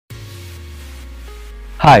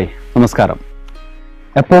Hi നമസ്കാരം.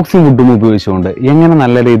 Epoxy വുഡും ഉപയോഗിച്ചുകൊണ്ട് എങ്ങനെ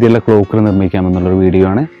നല്ല രീതിയിലുള്ള ക്ലോക്കുകൾ നിർമ്മിക്കാമെന്നുള്ളൊരു വീഡിയോ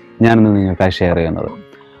ആണ് ഞാനിന്ന് നിങ്ങൾക്കായി ഷെയർ ചെയ്യുന്നത്.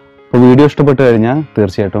 അപ്പോൾ വീഡിയോ ഇഷ്ടപ്പെട്ട് കഴിഞ്ഞാൽ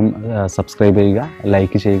തീർച്ചയായിട്ടും സബ്സ്ക്രൈബ് ചെയ്യുക,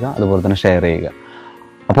 ലൈക്ക് ചെയ്യുക, അതുപോലെ തന്നെ ഷെയർ ചെയ്യുക.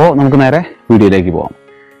 അപ്പോൾ നമുക്ക് നേരെ വീഡിയോയിലേക്ക് പോകാം.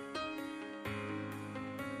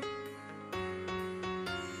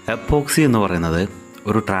 എപ്പോക്സി എന്ന് പറയുന്നത്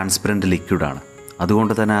ഒരു ട്രാൻസ്പെറൻറ്റ് ലിക്വിഡാണ്.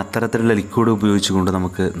 അതുകൊണ്ട് തന്നെ അത്തരത്തിലുള്ള ലിക്വിഡ് ഉപയോഗിച്ചുകൊണ്ട്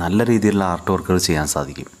നമുക്ക് നല്ല രീതിയിലുള്ള ആർട്ട് വർക്കുകൾ ചെയ്യാൻ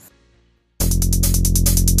സാധിക്കും.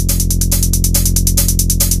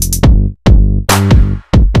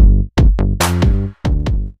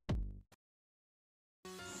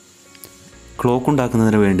 ക്ലോക്ക്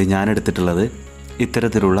ഉണ്ടാക്കുന്നതിന് വേണ്ടി ഞാൻ എടുത്തിട്ടുള്ളത്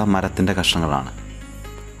ഇത്തരത്തിലുള്ള മരത്തിൻ്റെ കഷ്ണങ്ങളാണ്.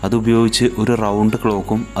 അതുപയോഗിച്ച് ഒരു റൗണ്ട്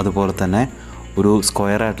ക്ലോക്കും അതുപോലെ തന്നെ ഒരു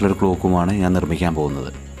സ്ക്വയർ ആയിട്ടുള്ളൊരു ക്ലോക്കുമാണ് ഞാൻ നിർമ്മിക്കാൻ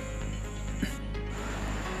പോകുന്നത്.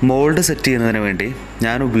 മോൾഡ് സെറ്റ് ചെയ്യുന്നതിന് വേണ്ടി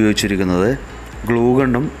ഞാൻ ഉപയോഗിച്ചിരിക്കുന്നത് ഗ്ലൂ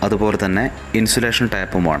ഗണ്ണും അതുപോലെ തന്നെ ഇൻസുലേഷൻ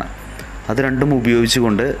ടാപ്പുമാണ്. അത് രണ്ടും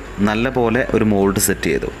ഉപയോഗിച്ചുകൊണ്ട് നല്ല പോലെ ഒരു മോൾഡ് സെറ്റ്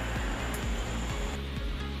ചെയ്തു.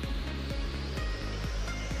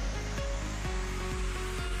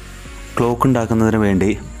 ക്ലോക്ക് ഉണ്ടാക്കുന്നതിന് വേണ്ടി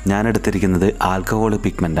ഞാൻ എടുത്തിരിക്കുന്നത് ആൽക്കഹോളിക്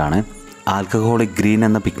പിഗ്മെൻ്റാണ്. ആൽക്കഹോളിക് ഗ്രീൻ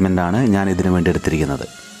എന്ന പിഗ്മെൻ്റാണ് ഞാൻ ഇതിനു വേണ്ടി എടുത്തിരിക്കുന്നത്.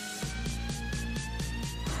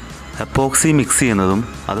 എപ്പോക്സി മിക്സ് ചെയ്യുന്നതും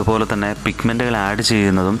അതുപോലെ തന്നെ പിഗ്മെൻറ്റുകൾ ആഡ്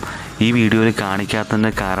ചെയ്യുന്നതും ഈ വീഡിയോയിൽ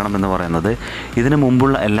കാണിക്കാത്തതിന് കാരണം എന്ന് പറയുന്നത് ഇതിനു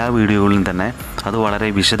മുമ്പുള്ള എല്ലാ വീഡിയോകളിലും തന്നെ അത് വളരെ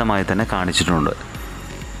വിശദമായി തന്നെ കാണിച്ചിട്ടുണ്ട്.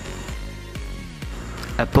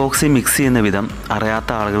 എപ്പോക്സി മിക്സ് ചെയ്യുന്ന വിധം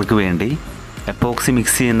അറിയാത്ത ആളുകൾക്ക് വേണ്ടി എപ്പോക്സി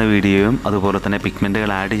മിക്സ് ചെയ്യുന്ന വീഡിയോയും അതുപോലെ തന്നെ പിഗ്മെൻറ്റുകൾ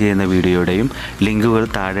ആഡ് ചെയ്യുന്ന വീഡിയോയുടെയും ലിങ്കുകൾ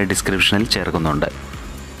താഴെ ഡിസ്ക്രിപ്ഷനിൽ ചേർക്കുന്നുണ്ട്.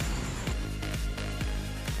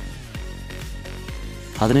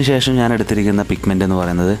 അതിനുശേഷം ഞാൻ എടുത്തിരിക്കുന്ന പിഗ്മെൻ്റ് എന്ന്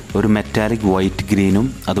പറയുന്നത് ഒരു മെറ്റാലിക് വൈറ്റ് ഗ്രീനും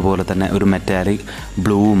അതുപോലെ തന്നെ ഒരു മെറ്റാലിക്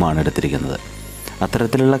ബ്ലൂവുമാണ് എടുത്തിരിക്കുന്നത്.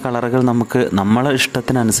 അത്തരത്തിലുള്ള കളറുകൾ നമുക്ക് നമ്മളെ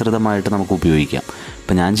ഇഷ്ടത്തിനനുസൃതമായിട്ട് നമുക്ക് ഉപയോഗിക്കാം.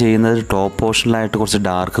 ഇപ്പോൾ ഞാൻ ചെയ്യുന്നത് ടോപ്പ് പോർഷനിലായിട്ട് കുറച്ച്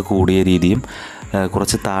ഡാർക്ക് കൂടിയ രീതിയും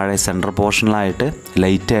കുറച്ച് താഴെ സെൻറ്റർ പോർഷനിലായിട്ട്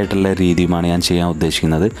ലൈറ്റ് ആയിട്ടുള്ള രീതിയുമാണ് ഞാൻ ചെയ്യാൻ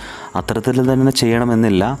ഉദ്ദേശിക്കുന്നത്. അത്തരത്തിൽ തന്നെ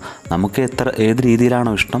ചെയ്യണമെന്നില്ല, നമുക്ക് ഏത്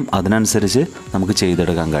രീതിയിലാണോ ഇഷ്ടം അതിനനുസരിച്ച് നമുക്ക്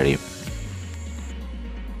ചെയ്തെടുക്കാൻ കഴിയും.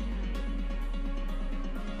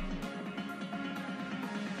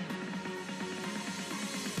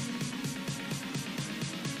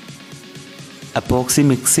 എപ്പോക്സി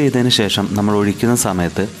മിക്സ് ചെയ്തതിന് ശേഷം നമ്മൾ ഒഴിക്കുന്ന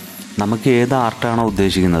സമയത്ത് നമുക്ക് ഏത് ആർട്ടാണോ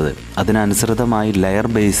ഉദ്ദേശിക്കുന്നത് അതിനനുസൃതമായി ലെയർ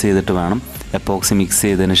ബേസ് ചെയ്തിട്ട് വേണം എപ്പോക്സി മിക്സ്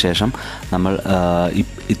ചെയ്തതിന് ശേഷം നമ്മൾ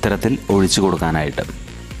ഇത്തരത്തിൽ ഒഴിച്ചു കൊടുക്കാനായിട്ട്.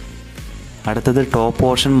 അടുത്തത് ടോപ്പ്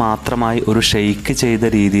പോർഷൻ മാത്രമായി ഒരു ഷെയ്ക്ക് ചെയ്ത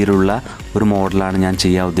രീതിയിലുള്ള ഒരു മോഡലാണ് ഞാൻ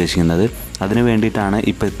ചെയ്യാൻ ഉദ്ദേശിക്കുന്നത്. അതിനു വേണ്ടിയിട്ടാണ്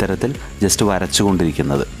ഇപ്പോൾ ഇത്തരത്തിൽ ജസ്റ്റ് വരച്ചു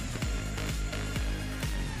കൊണ്ടിരിക്കുന്നത്.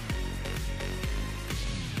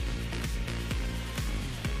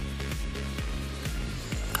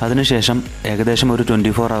 അതിനുശേഷം ഏകദേശം ഒരു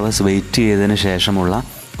 24 hours വെയിറ്റ് ചെയ്തതിന് ശേഷമുള്ള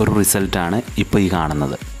ഒരു റിസൾട്ടാണ് ഇപ്പോൾ ഈ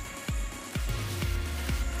കാണുന്നത്.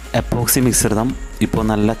 എപ്പോക്സി മിശ്രിതം ഇപ്പോൾ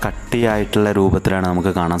നല്ല കട്ടിയായിട്ടുള്ള രൂപത്തിലാണ്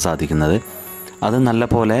നമുക്ക് കാണാൻ സാധിക്കുന്നത്. അത് നല്ല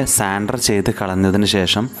പോലെ സാൻഡർ ചെയ്ത് കളഞ്ഞതിന്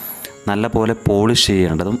ശേഷം നല്ല പോലെ പോളിഷ്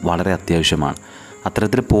ചെയ്യേണ്ടതും വളരെ അത്യാവശ്യമാണ്.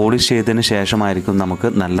 അത്തരത്തിൽ പോളിഷ് ചെയ്തതിന് ശേഷമായിരിക്കും നമുക്ക്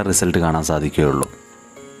നല്ല റിസൾട്ട് കാണാൻ സാധിക്കുകയുള്ളൂ.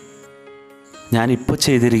 ഞാനിപ്പോൾ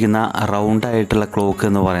ചെയ്തിരിക്കുന്ന റൗണ്ടായിട്ടുള്ള ക്ലോക്ക്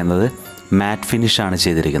എന്ന് പറയുന്നത് മാറ്റ് ഫിനിഷാണ്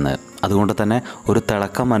ചെയ്തിരിക്കുന്നത്. അതുകൊണ്ട് തന്നെ ഒരു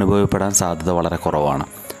തിളക്കം അനുഭവപ്പെടാൻ സാധ്യത വളരെ കുറവാണ്.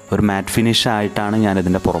 ഒരു മാറ്റ് ഫിനിഷ് ആയിട്ടാണ്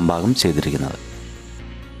ഞാനിതിൻ്റെ പുറം ഭാഗം ചെയ്തിരിക്കുന്നത്.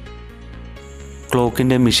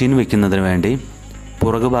 ക്ലോക്കിൻ്റെ മെഷീൻ വയ്ക്കുന്നതിന് വേണ്ടി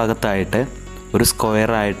പുറകു ഭാഗത്തായിട്ട് ഒരു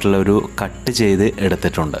സ്ക്വയർ ആയിട്ടുള്ള ഒരു കട്ട് ചെയ്ത്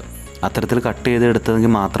എടുത്തിട്ടുണ്ട്. അത്തരത്തിൽ കട്ട് ചെയ്ത്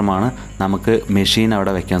എടുത്തതെങ്കിൽ മാത്രമാണ് നമുക്ക് മെഷീൻ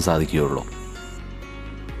അവിടെ വയ്ക്കാൻ സാധിക്കുകയുള്ളൂ.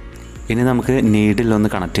 ഇനി നമുക്ക് നീഡിൽ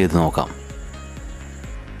ഒന്ന് കണക്ട് ചെയ്ത് നോക്കാം.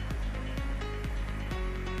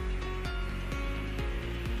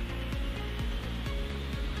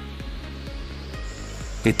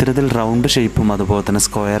 ഇത്തരത്തിൽ റൗണ്ട് ഷേപ്പും അതുപോലെ തന്നെ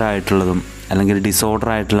സ്ക്വയർ ആയിട്ടുള്ളതും അല്ലെങ്കിൽ ഡിസോർഡർ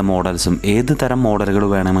ആയിട്ടുള്ള മോഡൽസും ഏത് തരം മോഡലുകൾ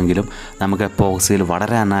വേണമെങ്കിലും നമുക്ക് എപ്പോക്സിയിൽ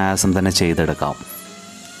വളരെ അനായാസം തന്നെ ചെയ്തെടുക്കാം.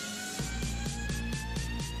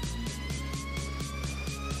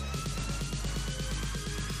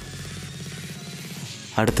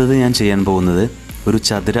 അടുത്തത് ഞാൻ ചെയ്യാൻ പോകുന്നത് ഒരു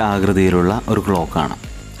ചതുര ആകൃതിയിലുള്ള ഒരു ക്ലോക്കാണ്.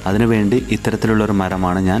 അതിനുവേണ്ടി ഇത്തരത്തിലുള്ളൊരു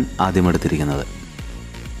മരമാണ് ഞാൻ ആദ്യം എടുത്തിരിക്കുന്നത്.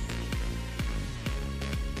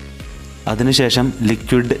 അതിനുശേഷം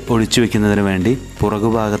ലിക്വിഡ് ഒഴിച്ചു വയ്ക്കുന്നതിന് വേണ്ടി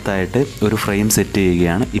പുറകുഭാഗത്തായിട്ട് ഒരു ഫ്രെയിം സെറ്റ്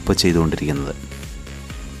ചെയ്യുകയാണ് ഇപ്പോൾ ചെയ്തുകൊണ്ടിരിക്കുന്നത്.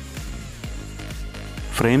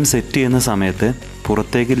 ഫ്രെയിം സെറ്റ് ചെയ്യുന്ന സമയത്ത്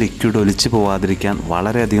പുറത്തേക്ക് ലിക്വിഡ് ഒലിച്ചു പോവാതിരിക്കാൻ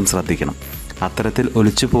വളരെയധികം ശ്രദ്ധിക്കണം. അത്തരത്തിൽ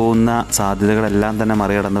ഒലിച്ചു പോകുന്ന സാധ്യതകളെല്ലാം തന്നെ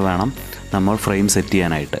മറികടന്ന് വേണം നമ്മൾ ഫ്രെയിം സെറ്റ്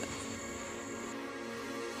ചെയ്യാനായിട്ട്.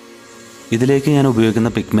 ഇതിലേക്ക് ഞാൻ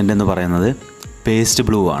ഉപയോഗിക്കുന്ന പിഗ്മെൻ്റ് എന്ന് പറയുന്നത് പേസ്റ്റ്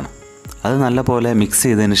ബ്ലൂ ആണ്. അത് നല്ല പോലെ മിക്സ്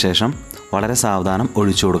ചെയ്തതിന് ശേഷം വളരെ സാവധാനം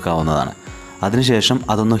ഒഴിച്ചു കൊടുക്കാവുന്നതാണ്. അതിനുശേഷം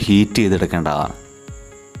അതൊന്ന് ഹീറ്റ് ചെയ്തെടുക്കേണ്ടതാണ്.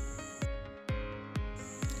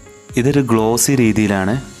 ഇതൊരു ഗ്ലോസി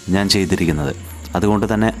രീതിയിലാണ് ഞാൻ ചെയ്തിരിക്കുന്നത്. അതുകൊണ്ട്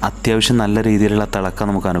തന്നെ അത്യാവശ്യം നല്ല രീതിയിലുള്ള തിളക്കം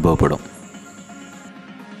നമുക്ക് അനുഭവപ്പെടും.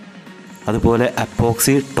 അതുപോലെ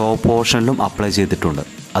എപ്പോക്സി ടോപ്പ് പോർഷനിലും അപ്ലൈ ചെയ്തിട്ടുണ്ട്.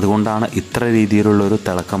 അതുകൊണ്ടാണ് ഇത്ര രീതിയിലുള്ളൊരു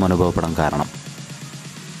തിളക്കം അനുഭവപ്പെടാൻ കാരണം.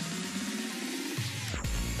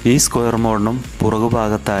 ഈ സ്ക്വയർ മോഡിനും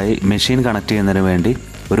പുറകുഭാഗത്തായി മെഷീൻ കണക്ട് ചെയ്യുന്നതിന് വേണ്ടി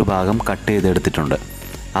ഒരു ഭാഗം കട്ട് ചെയ്തെടുത്തിട്ടുണ്ട്.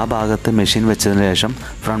 ആ ഭാഗത്ത് മെഷീൻ വെച്ചതിന് ശേഷം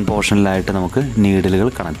ഫ്രണ്ട് പോർഷനിലായിട്ട് നമുക്ക് നീഡിലുകൾ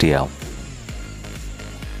കണക്ട് ചെയ്യാം.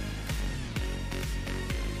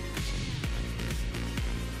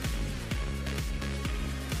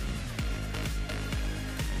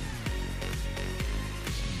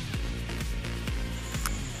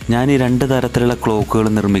 ഞാൻ ഈ 2 തരത്തിലുള്ള ക്ലോക്കുകൾ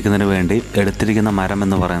നിർമ്മിക്കുന്നതിന് വേണ്ടി എടുത്തിരിക്കുന്ന മരം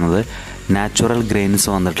എന്ന് പറയുന്നത് നാച്ചുറൽ ഗ്രെയിൻസ്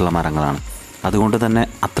വന്നിട്ടുള്ള മരങ്ങളാണ്. അതുകൊണ്ട് തന്നെ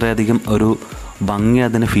അത്രയധികം ഒരു ഭംഗി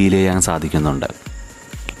അതിന് ഫീൽ ചെയ്യാൻ സാധിക്കുന്നുണ്ട്.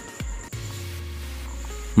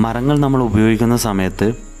 മരങ്ങൾ നമ്മൾ ഉപയോഗിക്കുന്ന സമയത്ത്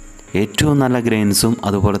ഏറ്റവും നല്ല ഗ്രെയിൻസും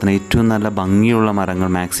അതുപോലെ തന്നെ ഏറ്റവും നല്ല ഭംഗിയുള്ള മരങ്ങൾ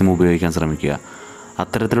മാക്സിമം ഉപയോഗിക്കാൻ ശ്രമിക്കുക.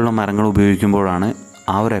 അത്തരത്തിലുള്ള മരങ്ങൾ ഉപയോഗിക്കുമ്പോഴാണ്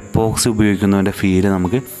ആ ഒരു എപ്പോക്സി ഉപയോഗിക്കുന്നതിൻ്റെ ഫീല്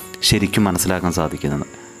നമുക്ക് ശരിക്കും മനസ്സിലാക്കാൻ സാധിക്കുന്നത്.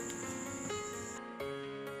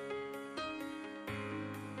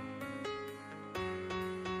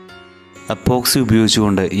 എപ്പോക്സി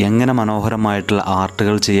ഉപയോഗിച്ചുകൊണ്ട് എങ്ങനെ മനോഹരമായിട്ടുള്ള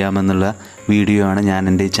ആർട്ടുകൾ ചെയ്യാമെന്നുള്ള വീഡിയോ ആണ് ഞാൻ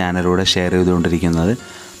എൻ്റെ ഈ ചാനലിലൂടെ ഷെയർ ചെയ്തുകൊണ്ടിരിക്കുന്നത്.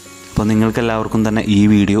 അപ്പോൾ നിങ്ങൾക്കെല്ലാവർക്കും തന്നെ ഈ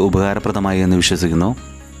വീഡിയോ ഉപകാരപ്രദമായി എന്ന് വിശ്വസിക്കുന്നു.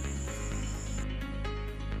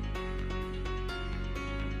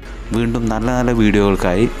 വീണ്ടും നല്ല നല്ല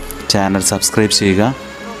വീഡിയോകൾക്കായി ചാനൽ സബ്സ്ക്രൈബ് ചെയ്യുക,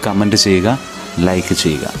 കമൻറ്റ് ചെയ്യുക, ലൈക്ക്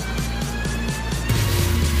ചെയ്യുക.